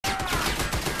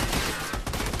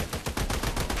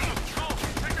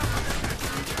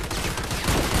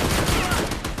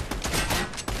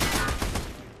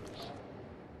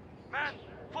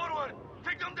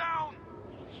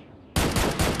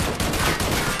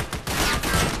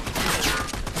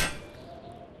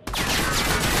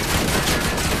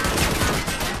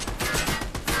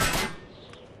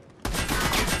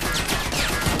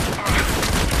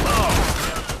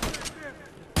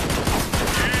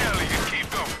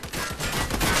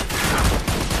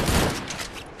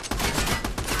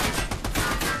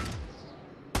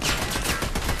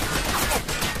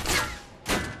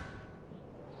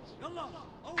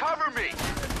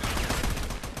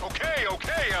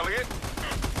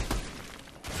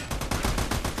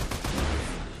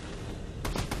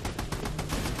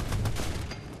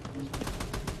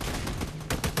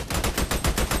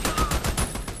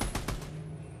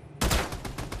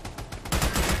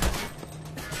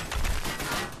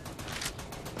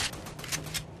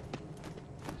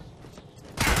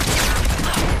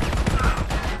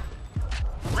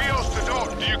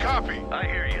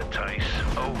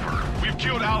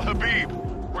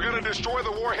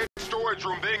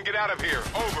out of here.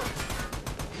 Over.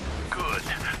 Good.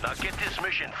 Now get this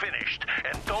mission finished,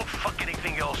 and don't fuck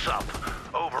anything else up.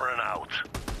 Over and out.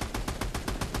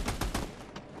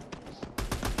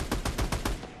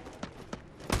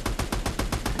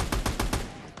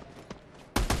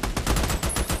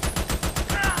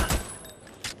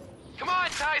 Come on,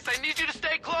 Tice, I need you to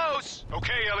stay close!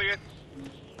 Okay, Elliot.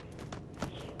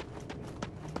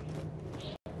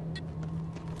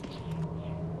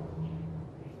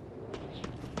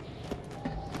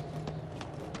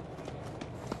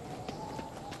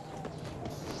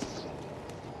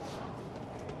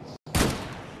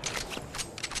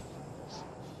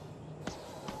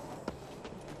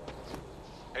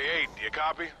 Hey, do you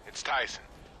copy? It's Tyson.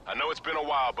 I know it's been a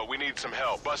while, but we need some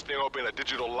help busting open a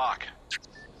digital lock.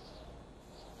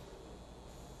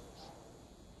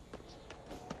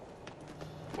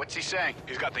 What's he saying?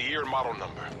 He's got the year and model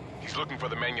number. He's looking for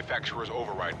the manufacturer's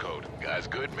override code. Guy's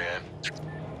good, man.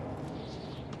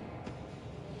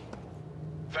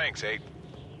 Thanks, 8.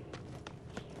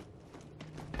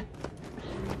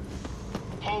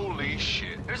 Holy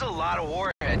shit. There's a lot of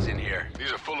warheads in here.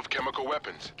 These are full of chemical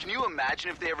weapons. Can you imagine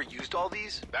if they ever used all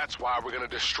these? That's why we're gonna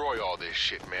destroy all this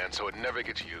shit, man, so it never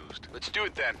gets used. Let's do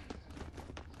it then.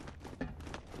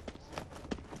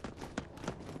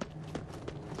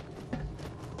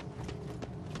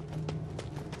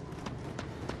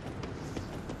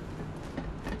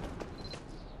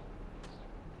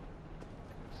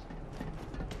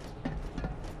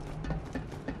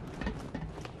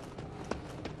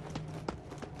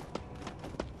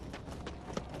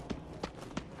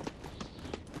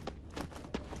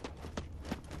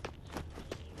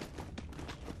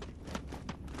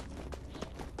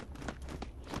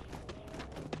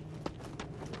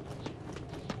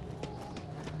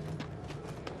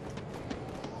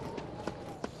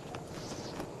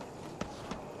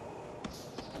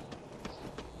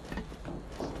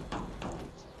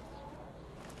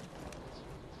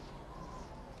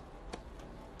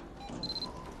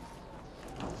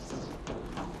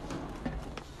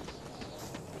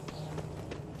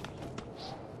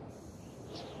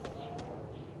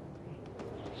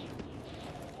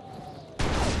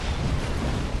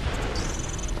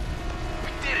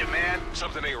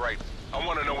 Something ain't right. I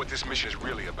want to know what this mission is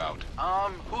really about.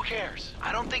 Who cares?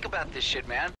 I don't think about this shit,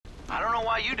 man. I don't know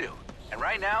why you do. And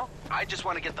right now, I just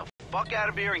want to get the fuck out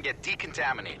of here and get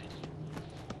decontaminated.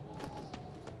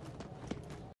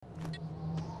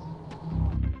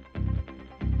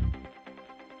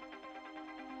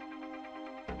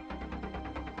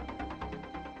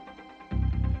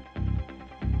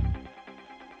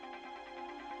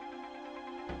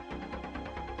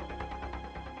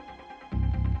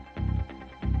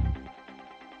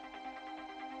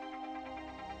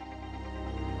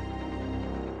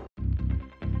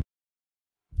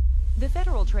 The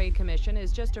Federal Trade Commission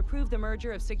has just approved the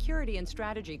merger of Security and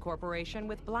Strategy Corporation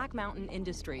with Black Mountain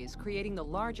Industries, creating the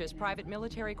largest private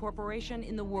military corporation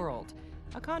in the world.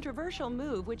 A controversial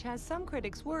move which has some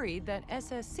critics worried that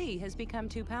SSC has become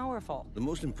too powerful. The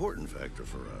most important factor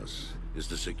for us is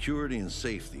the security and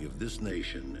safety of this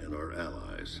nation and our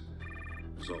allies.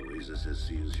 As always,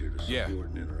 SSC is here to support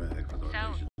and interact with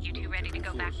our nation's you two ready to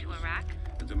go back to Iraq?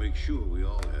 and to make sure we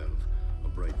all have a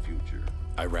bright future.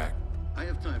 Iraq. I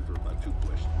have time for about 2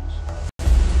 questions.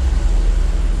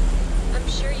 I'm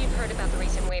sure you've heard about the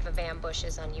recent wave of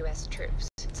ambushes on U.S. troops.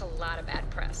 It's a lot of bad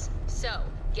press. So,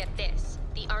 get this.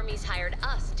 The Army's hired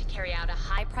us to carry out a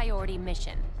high-priority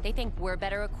mission. They think we're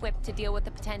better equipped to deal with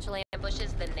the potential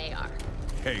ambushes than they are.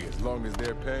 Hey, as long as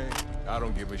they're paying, I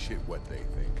don't give a shit what they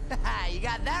think. You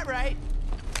got that right.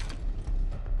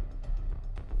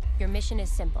 Your mission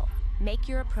is simple. Make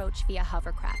your approach via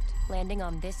hovercraft, landing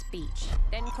on this beach.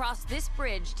 Then cross this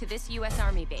bridge to this U.S.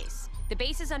 Army base. The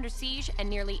base is under siege and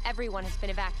nearly everyone has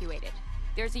been evacuated.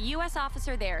 There's a U.S.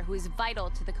 officer there who is vital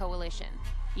to the coalition.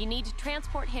 You need to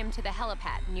transport him to the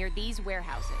helipad near these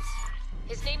warehouses.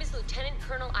 His name is Lieutenant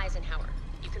Colonel Eisenhower.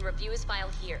 You can review his file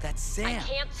here. That's Sam. I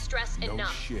can't stress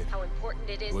enough how important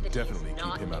it is We'll that he definitely is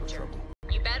not keep him out of injured. trouble.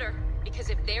 You better, because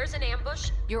if there's an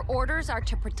ambush, your orders are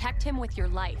to protect him with your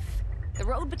life. The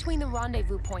road between the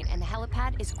rendezvous point and the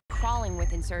helipad is crawling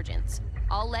with insurgents,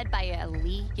 all led by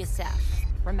Ali Youssef.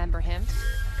 Remember him?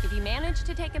 If you manage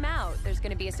to take him out, there's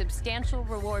going to be a substantial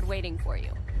reward waiting for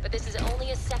you. But this is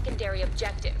only a secondary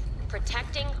objective.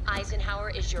 Protecting Eisenhower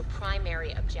is your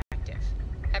primary objective.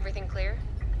 Everything clear?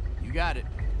 You got it.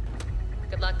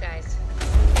 Good luck, guys.